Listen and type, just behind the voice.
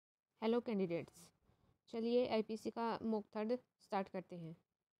Hello candidates, चलिए IPC का mock third start करते हैं।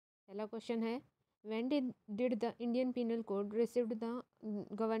 पहला क्वेश्चन है, when did the Indian penal code received the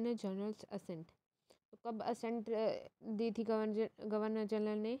governor generals ascent. तो कब असेंट दी थी गवर्नर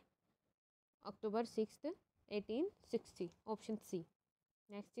जनरल ने? अक्टूबर 6, 1860, option C.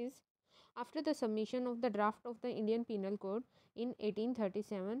 Next is, after the submission of the draft of the Indian penal code in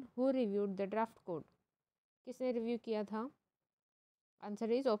 1837, who reviewed the draft code. किसने review किया था?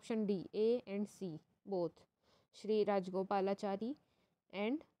 Answer is option D, A and C both, Shri Rajagopalachari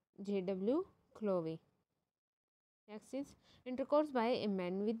and J.W. Clovey. Next is, intercourse by a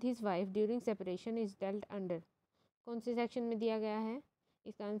man with his wife during separation is dealt under. कौन से section में दिया गया है?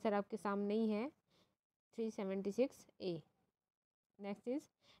 इसका आंसर आपके सामने ही है, 376A. Next is,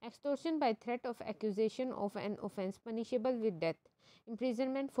 extortion by threat of accusation of an offence punishable with death,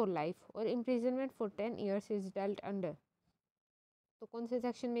 imprisonment for life or imprisonment for 10 years is dealt under. तो कौन से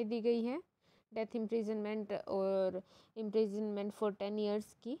सेक्शन में दी गई है डेथ इम्प्रिजनमेंट और इम्प्रिजनमेंट फॉर 10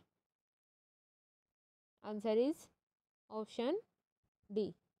 ईयर्स की? Answer is option D,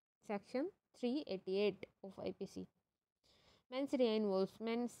 section 388 of IPC. Mens rea involves,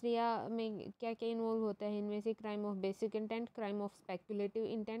 mens rea में क्या क्या इन्वॉल्व होता है? इनमें से crime of basic intent, crime of speculative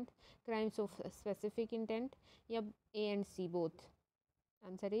intent, crimes of specific intent, या A and C both?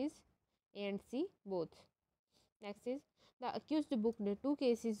 Answer is A and C both. Next is, the accused booked 2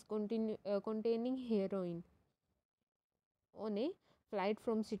 cases containing heroin on a flight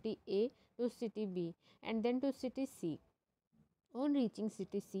from city A to city B and then to city C. On reaching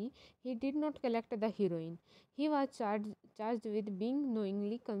city C, he did not collect the heroin. He was charged with being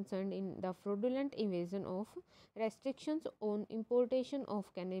knowingly concerned in the fraudulent evasion of restrictions on importation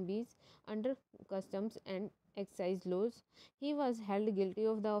of cannabis under customs and excise laws. He was held guilty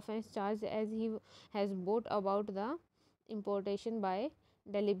of the offence charged as he has brought about the importation by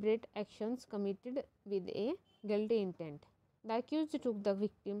deliberate actions committed with a guilty intent. The accused took the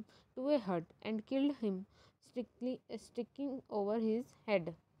victim to a hut and killed him, sticking over his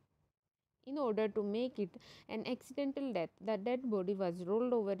head. In order to make it an accidental death, the dead body was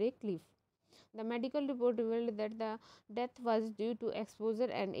rolled over a cliff. The medical report revealed that the death was due to exposure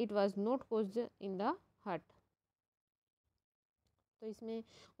and it was not caused in the hut. तो इसमें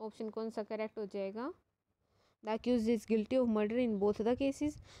option कौन सा correct हो जाएगा? The accused is guilty of murder in both the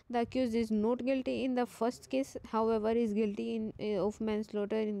cases. The accused is not guilty in the first case, however is guilty of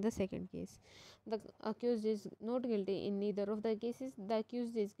manslaughter in the second case. The accused is not guilty in neither of the cases. The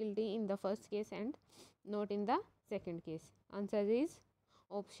accused is guilty in the first case and not in the second case. Answer is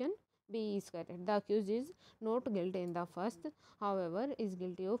option B is correct. The accused is not guilty in the first, however is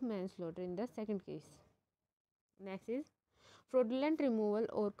guilty of manslaughter in the second case. Next is, fraudulent removal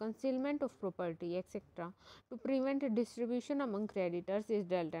or concealment of property etc. to prevent distribution among creditors is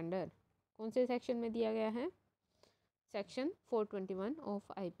dealt under. कौन से section में दिया गया है? Section 421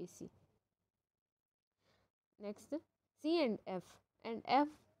 of IPC. Next, C and F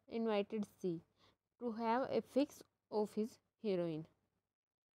invited C to have a fix of his heroin.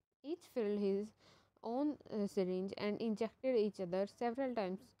 Each filled his own syringe and injected each other several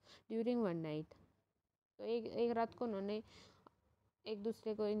times during one night. तो एक रात को उन्होंने एक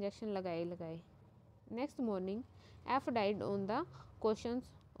दूसरे को इंजेक्शन लगाए. Next morning F died on the questions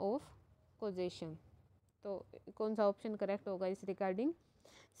of causation. तो कौन सा ऑप्शन करेक्ट होगा इस regarding?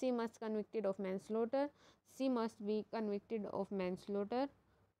 C must convicted of मैनस्लॉटर, C must be convicted of मैनस्लॉटर,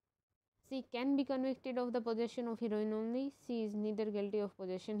 C can be convicted of the possession of heroine only, C is neither guilty of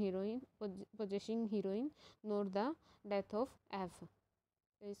possessing heroine nor the death of F.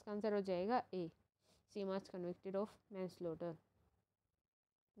 तो इसका answer हो जाएगा ए, सी must convicted of मैनस्लॉटर.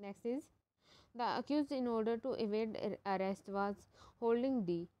 Next is, the accused in order to evade arrest was holding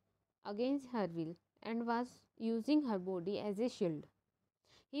D against her will and was using her body as a shield.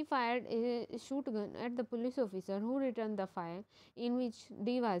 He fired a shotgun at the police officer who returned the fire, in which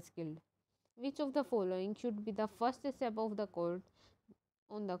D was killed. Which of the following should be the first step of the court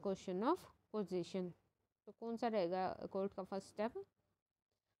on the question of possession? तो कौन सा रहेगा court का first step?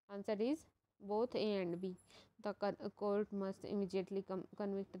 Answer is both A and B. The court must immediately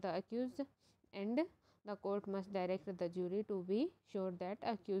convict the accused and the court must direct the jury to be sure that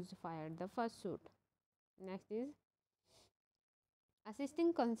accused fired the first shot. Next is,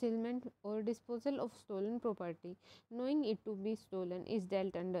 assisting concealment or disposal of stolen property knowing it to be stolen is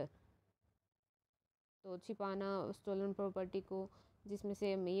dealt under. तो छिपाना stolen property को जिसमें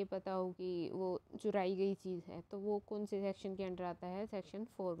से हमें ये पता हो कि वो चुराई गई चीज़ है, तो वो कौन से सेक्शन के अंडर आता है? Section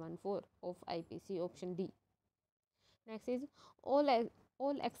 414 of IPC, option D. Next is,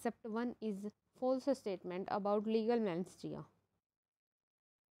 all except one is false statement about legal मेंस्ट्रिया.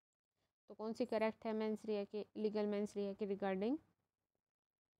 तो कौन सी करेक्ट है मेंस रिया के, लीगल मेंस रिया के regarding?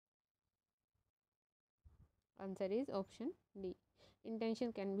 Answer is option D.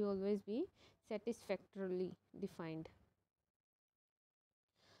 Intention can be always be satisfactorily defined.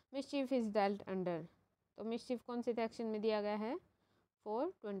 Mischief is dealt under, तो mischief कौन से section में दिया गया है?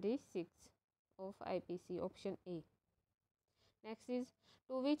 426 of IPC, option A. Next is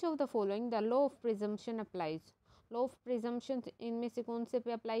to which of the following the law of presumption applies. Law of presumption इनमें से कौन से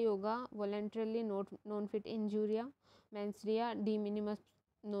पे अप्लाई होगा? Voluntarily non fit injuria, mains रिया, D minimus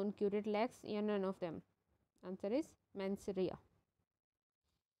non curate lakes, या none of them? Answer is mains Riya.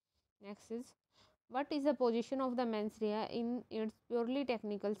 Next is, what is the position of the mens rea in its purely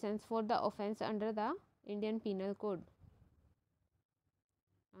technical sense for the offence under the Indian Penal Code?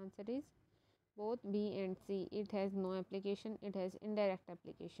 Answer is both B and C. It has no application, it has indirect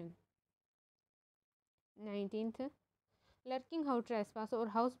application. 19th, lurking house trespass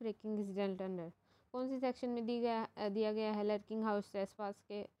और house breaking is dealt under. कौन C section में दिया गया है lurking house trespass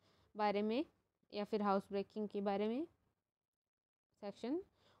के बारे में या फिर हाउस ब्रेकिंग के बारे में? Section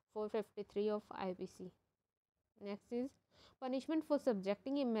 453 of IPC. Next is, punishment for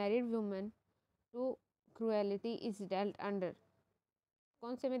subjecting a married woman to cruelty is dealt under.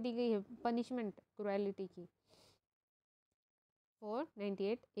 कौन से में दी गई है पनिशमेंट क्रुएलिटी की?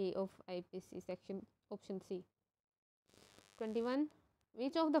 498A of IPC, section option C. 21.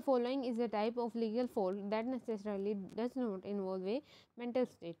 Which of the following is a type of legal fault that necessarily does not involve a mental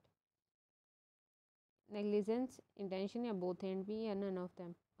state? Negligence, intention, या both and B, या none of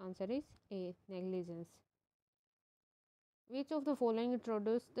them? Answer is A, negligence. Which of the following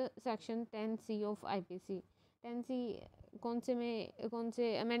introduced section 10C of IPC? 10C कौन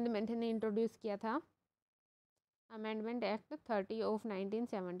से amendment ने introduce किया था? Amendment act 30 of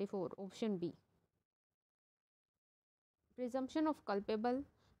 1974, option B. Presumption of culpable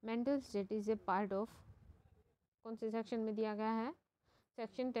mental state is a part of कौन से section में दिया गया है?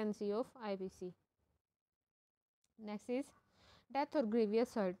 Section 10C of IPC. Next is, death or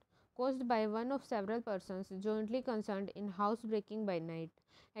grievous hurt caused by one of several persons jointly concerned in house breaking by night,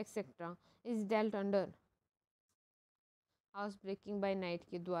 etc. is dealt under. House breaking bye night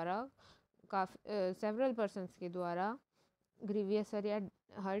के द्वारा several persons के द्वारा grievous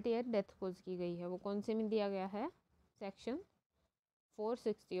hurt या death कोज की गई है, वो कौन से में दिया गया है? Section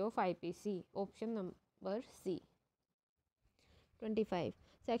 460 of IPC, option number C. 25.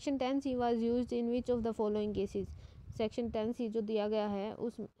 Section 10C was used in which of the following cases. Section 10C जो दिया गया है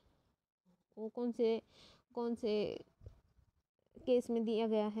उस वो कौन से केस में दिया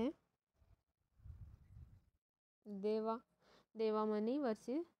गया है? देवा money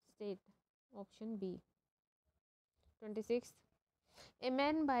versus state, option B. 26. A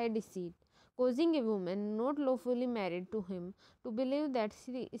man by deceit causing a woman not lawfully married to him to believe that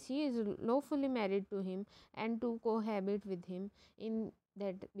she is lawfully married to him and to cohabit with him in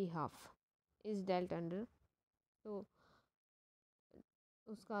that behalf is dealt under. तो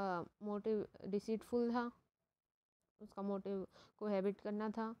उसका motive deceitful था, उसका motive cohabit करना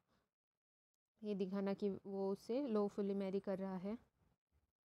था, ये दिखाना कि वो उससे लॉफुली मैरी कर रहा है.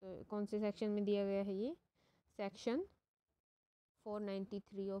 तो कौन से सेक्शन में दिया गया है ये? Section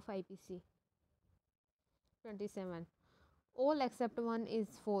 493 of IPC. 27. All except one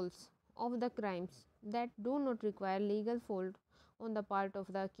is false of the crimes that do not require legal fault on the part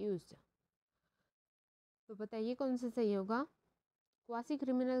of the accused. तो बताइए कौन सा सही होगा? Quasi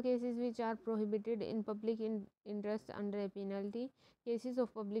criminal cases which are prohibited in public interest under a penalty, cases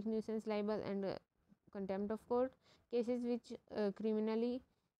of public nuisance libel and contempt of court, cases which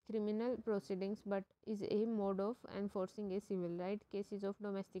criminal proceedings but is a mode of enforcing a civil right, cases of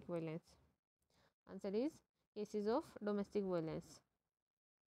domestic violence. Answer is cases of domestic violence.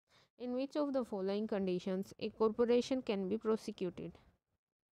 In which of the following conditions a corporation can be prosecuted?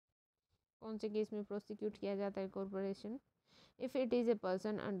 कौन से case में prosecute किया जाता है corporation? If it is a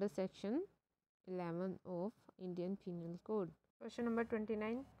person under section 11 of Indian Penal Code. Question number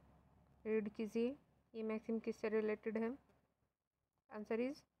 29. Read कीजिए, ये maxim किससे related है? Answer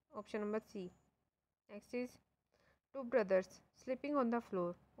is option number C. Next is, two brothers sleeping on the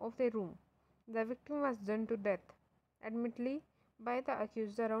floor of their room. The victim was done to death, admittedly by the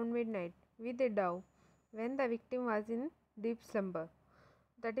accused around midnight with a dove when the victim was in deep slumber.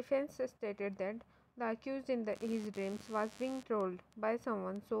 The defense stated that the accused in his dreams was being trolled by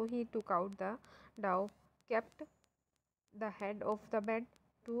someone, so he took out the dove, kept the head of the bed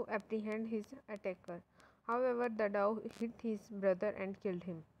to apprehend his attacker. However, the dove hit his brother and killed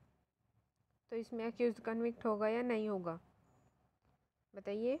him. तो इसमें accused convict होगा या नहीं होगा?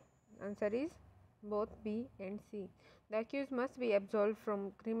 बताइए. Answer is both B and C. The accused must be absolved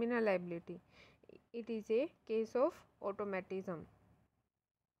from criminal liability. It is a case of automatism.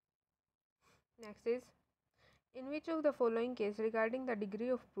 Next is, in which of the following case regarding the degree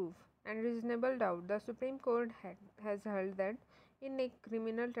of proof and reasonable doubt the Supreme Court has held that in a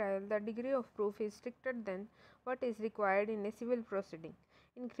criminal trial the degree of proof is stricter than what is required in a civil proceeding.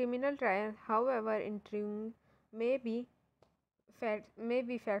 In criminal trial, however intriguing may be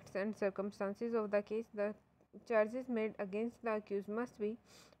facts and circumstances of the case, the charges made against the accused must be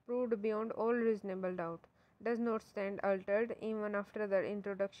proved beyond all reasonable doubt, does not stand altered even after the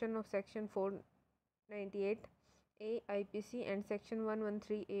introduction of Section 498A IPC and Section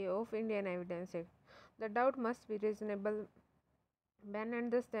 113A of Indian Evidence Act. The doubt must be reasonable when,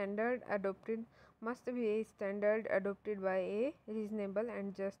 and the standard adopted must be a standard adopted by a reasonable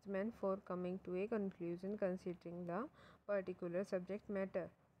and just man for coming to a conclusion considering the particular subject matter.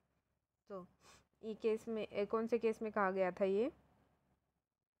 तो ये case में कौन से case में कहा गया था, ये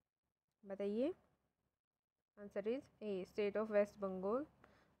बताइए. Answer is a, state of waste Bengal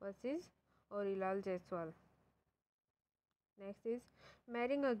versus औरीलाल Jaiswal. Next is,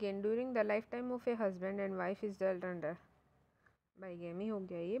 marrying again during the life time of a husband and wife is dealt under. Bigamy हो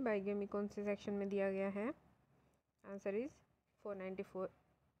गया. ये बाइगेमी कौन से सेक्शन में दिया गया है? Answer is 494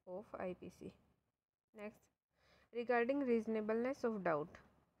 of IPC. Next, regarding reasonableness of doubt.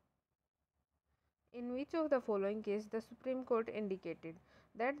 In which of the following case the Supreme Court indicated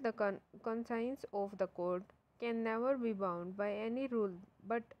that the conscience of the court can never be bound by any rule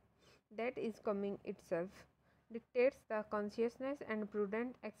but that is coming itself dictates the consciousness and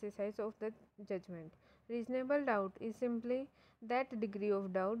prudent exercise of the judgment. Reasonable doubt is simply that degree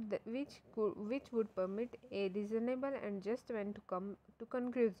of doubt which would permit a reasonable and just man to come to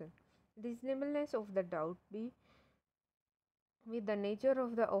conclusion. Reasonableness of the doubt be with the nature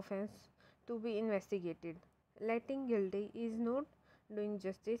of the offence to be investigated. Letting guilty is not doing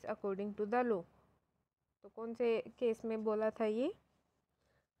justice according to the law. तो कौन से case में बोला था ये,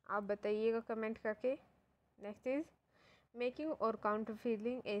 आप बताइएगा comment करके. नेक्स्ट इज, मेकिंग और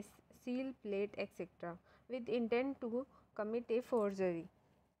काउंटरफीलिंग ए seal, plate, etc. with intent to commit a forgery,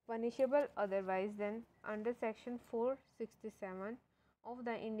 punishable otherwise than under Section 467 of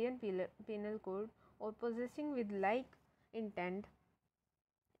the Indian Penal Code, or possessing with like intent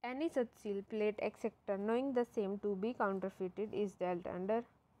any such seal, plate, etc. knowing the same to be counterfeited is dealt under.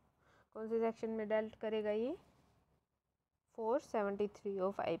 कौन से section में dealt करेगा ये? 473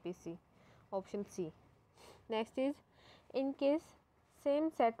 of IPC, option C. Next is, in case same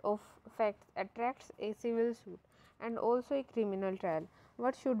set of facts attracts a civil suit and also a criminal trial,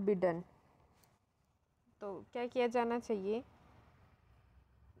 what should be done? तो क्या किया जाना चाहिए?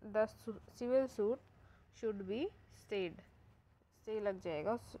 The civil suit should be stayed. Stay लग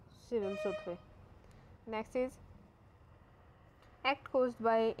जाएगा civil suit पे. Next is, act caused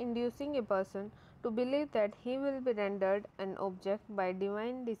by inducing a person to believe that he will be rendered an object by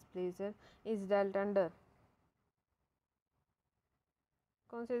divine displeasure is dealt under.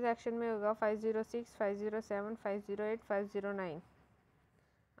 कौन से section में होगा? 506, 507, 508, 509.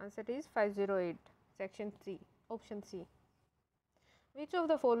 Answer is 508, section 3, option C. Which of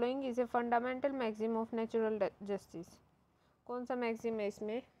the following is a fundamental maxim of natural justice? कौन सा maxim है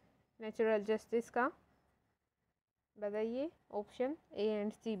इसमें natural justice का? बताइए. Option A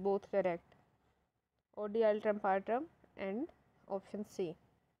and C both correct. OD अल्ट्रम पार्ट्रम and option C.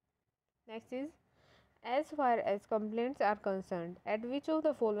 Next is, as far as complaints are concerned, at which of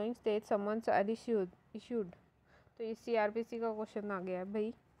the following states summons are issued? तो ये CRPC का question आ गया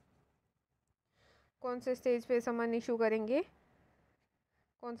भाई. कौन से stage पे समन इशू करेंगे?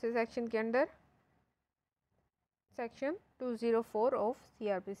 कौन से सेक्शन के under? Section 204 of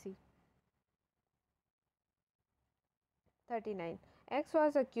CRPC. 39. X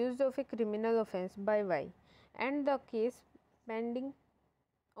was accused of a criminal offence by Y and the case pending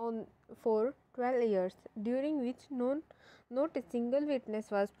on for 12 years, during which not a single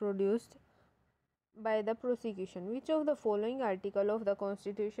witness was produced by the prosecution. Which of the following article of the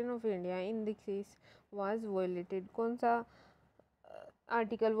Constitution of India in the case was violated? कौन सा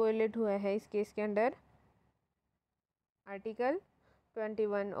article violet हुआ है इस case के अंदर? Article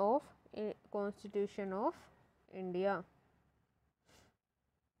 21 of constitution of India.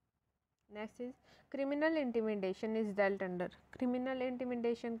 Next is, criminal intimidation is dealt under. Criminal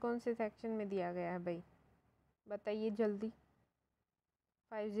intimidation कौन से section में दिया गया है भाई? बताइए जल्दी.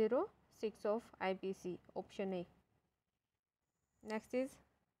 506 of IPC, option A. Next is,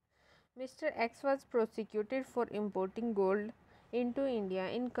 mister x was prosecuted for importing gold into India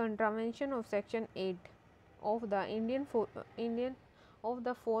in contravention of section 8 of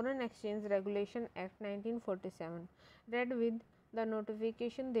the Foreign Exchange Regulation Act 1947 read with the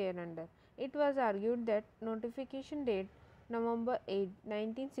notification thereunder. It was argued that notification date November 8,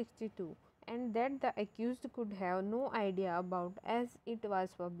 1962, and that the accused could have no idea about, as it was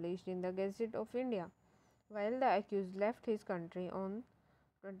published in the Gazette of India, while the accused left his country on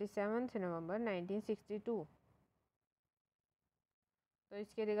 27th November 1962. तो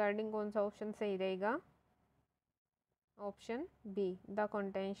इसके regarding कौन सा option सही रहेगा? Option B, the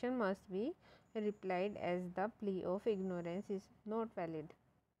contention must be replied as the plea of ignorance is not valid.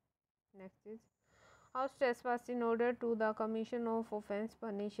 Next is, house trespass in order to the commission of offence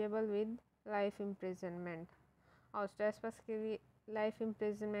punishable with life imprisonment. House trespass के लिए life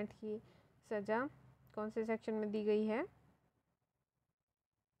imprisonment की सज़ा कौन से section में दी गई है?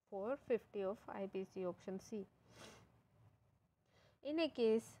 450 of IPC, option C. In a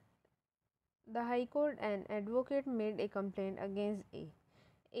case, the High Court, an advocate made a complaint against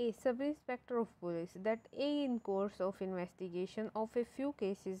a sub-inspector of police, that A, in course of investigation of a few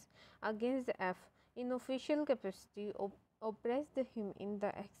cases against F, in official capacity, oppressed him in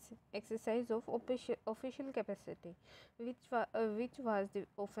the exercise of official capacity, which was the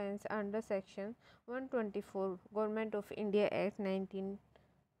offence under section 124 Government of India Act 1910.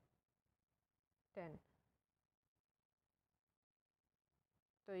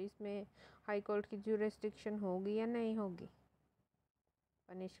 तो इसमें high court की jurisdiction होगी या नहीं होगी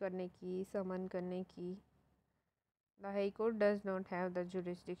punish करने की, समन करने की? The high court does not have the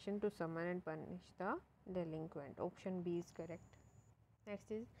jurisdiction to someone and punish the delinquent. Option B is correct.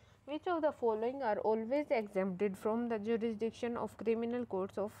 Next is, which of the following are always exempted from the jurisdiction of criminal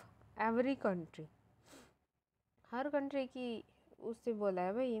courts of every country? Her country की उससे बोला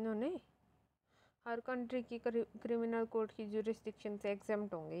है भाई इन्होंने, हर country की criminal court की jurisdiction से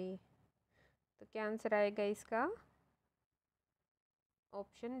exempt होंगे ये. तो क्या आंसर आएगा इसका?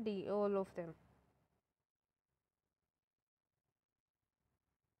 Option D, all of them.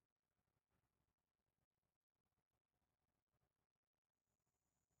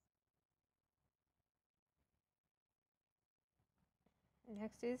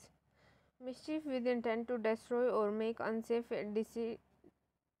 Next is, mischief with intent to destroy or make unsafe a sea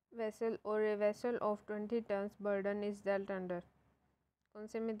vessel or a vessel of 20 tons burden is dealt under. कौन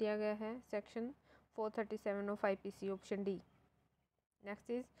से में दिया गया है? Section 437 of IPC, option D. Next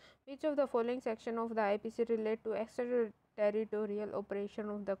is, which of the following section of the IPC relate to extraterritorial operation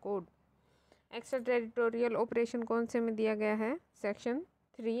of the code? extraterritorial operation कौन से में दिया गया है? Section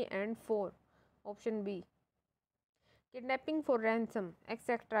 3 and 4, option B. Kidnapping for ransom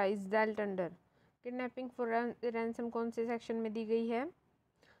etcetera is dealt under. Kidnapping for ransom कौन से section में दी गई है?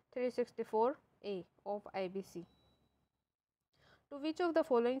 364A of IPC. To which of the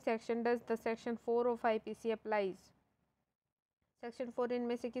following section does the section 4 of IPC applies? Section 4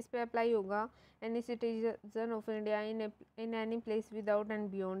 इनमें से किस पे apply होगा? Any citizen of India in any place without and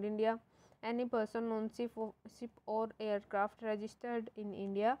beyond India, any person on ship और aircraft registered in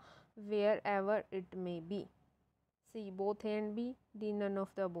India where ever it may be. C, both A and B. D, none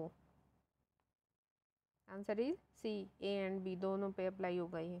of the above. Answer is C, A and B दोनों पे apply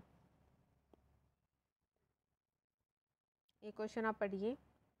होगा ये. Question आप पढ़िए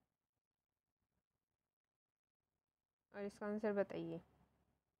और इसका answer बताइए.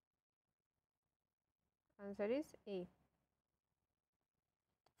 Answer is A.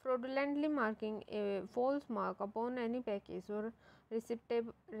 Fraudulently marking a false mark upon any package or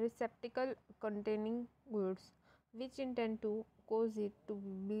receptacle containing goods which intend to cause it to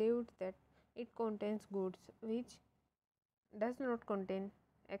be believed that it contains goods which does not contain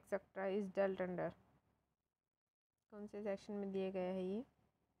etc. is dealt under. कौन से section में दिए गया है ये?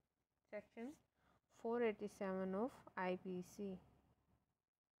 Section 487 of IPC.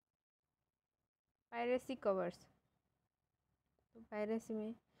 Piracy covers. तो piracy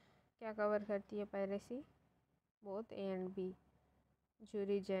में क्या कवर करती है piracy? Both A and B.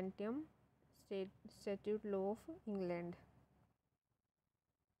 Jury जेंटियम statute law of England.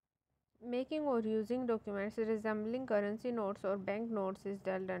 Making or using documents resembling currency notes or bank notes is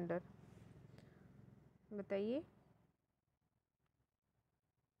dealt under. बताइए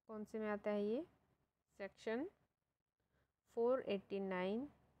कौन से में आता है ये? Section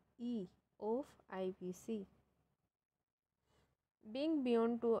 489E of IPC. Being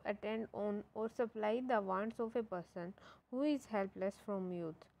beyond to attend on or supply the wants of a person who is helpless from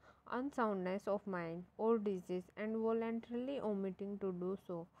youth, unsoundness of mind or disease and voluntarily omitting to do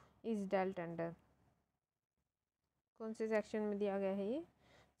so is dealt under. कौन से section में दिया गया है ये?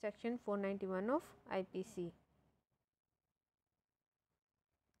 Section 491 of IPC.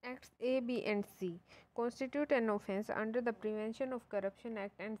 Acts A, B, and C constitute an offence under the Prevention of Corruption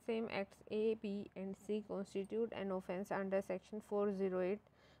Act, and same acts A, B, and C constitute an offence under Section 408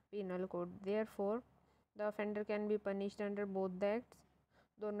 Penal Code. Therefore, the offender can be punished under both the acts.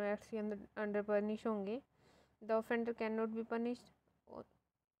 दोनों acts के under punish होंगे. The offender can not be punished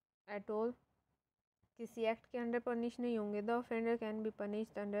at all. किसी act के under punish नहीं होंगे. The offender can be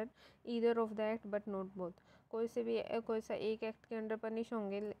punished under either of the act but not both. कोई सा एक एक्ट के अंडर पनिश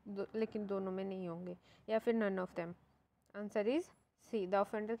होंगे लेकिन दोनों में नहीं होंगे, या फिर none of them. Answer is C. The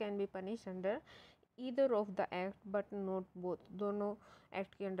offender can be punished under either of the act but not both. दोनों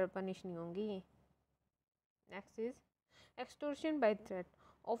एक्ट के अंडर पनिश नहीं होंगी. Next is extortion by threat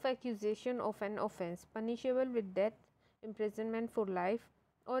of accusation of an offence punishable with death, imprisonment for life,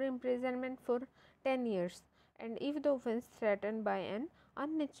 or imprisonment for 10 years, and if the offence threatened by an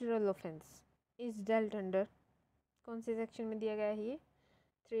unnatural offence is dealt under. कौन से section में दिया गया है ये?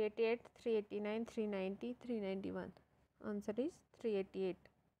 388, 389, 390, 391. Answer is 388.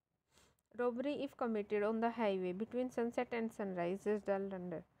 Robbery if committed on the highway between sunset and sunrise is dealt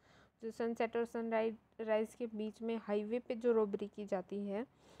under. जो sunset और sunrise के बीच में हाईवे पे जो रॉबरी की जाती है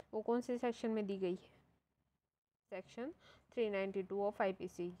वो कौन से सेक्शन में दी गई है? Section 392 of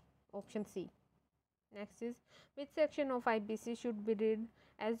IPC, option C. Next is which section of IPC should be read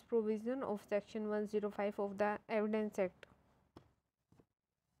as provision of section 105 of the evidence act.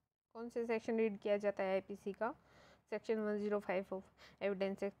 कौन से सेक्शन रीड किया जाता है आईपीसी का सेक्शन 105 ऑफ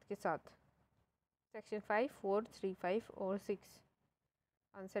एविडेंस एक्ट के साथ? सेक्शन 5, 4, 3, 5 और 6.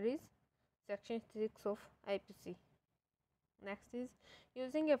 Answer is section 6 of IPC. Next is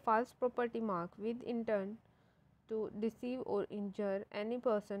using a false property mark with intent to deceive or injure any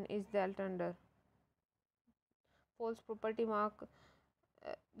person is dealt under. False property mark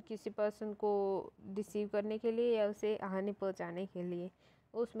किसी person को deceive करने के लिए या उसे हानि पहुंचाने के लिए,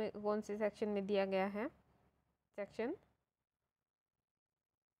 उसमें कौन से सेक्शन में दिया गया है? Section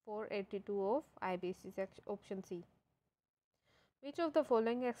 482 of IPC, option C. Which of the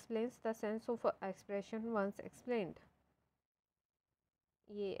following explains the sense of expression once explained?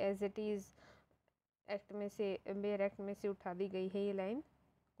 ये एज इट इज़ एक्ट में से बेयर एक्ट में से उठा दी गई है ये लाइन.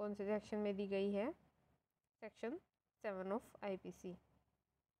 कौन से सेक्शन में दी गई है? Section 7 of IPC.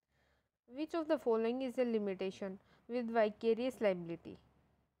 Which of the following is a limitation with vicarious liability?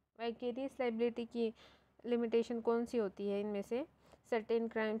 Vicarious liability की limitation कौन सी होती है इनमें से? Certain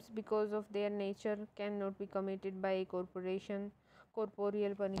crimes because of their nature cannot be committed by a corporation.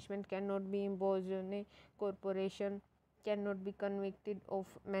 Corporeal punishment cannot be imposed on a corporation. Cannot be convicted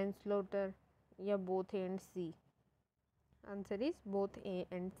of manslaughter. या both A and C. Answer is both A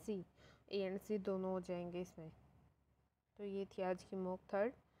and C. A and C दोनों हो जाएंगे इसमें. तो ये थी आज की mock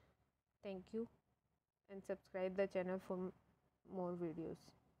third. Thank you and subscribe the channel for more videos.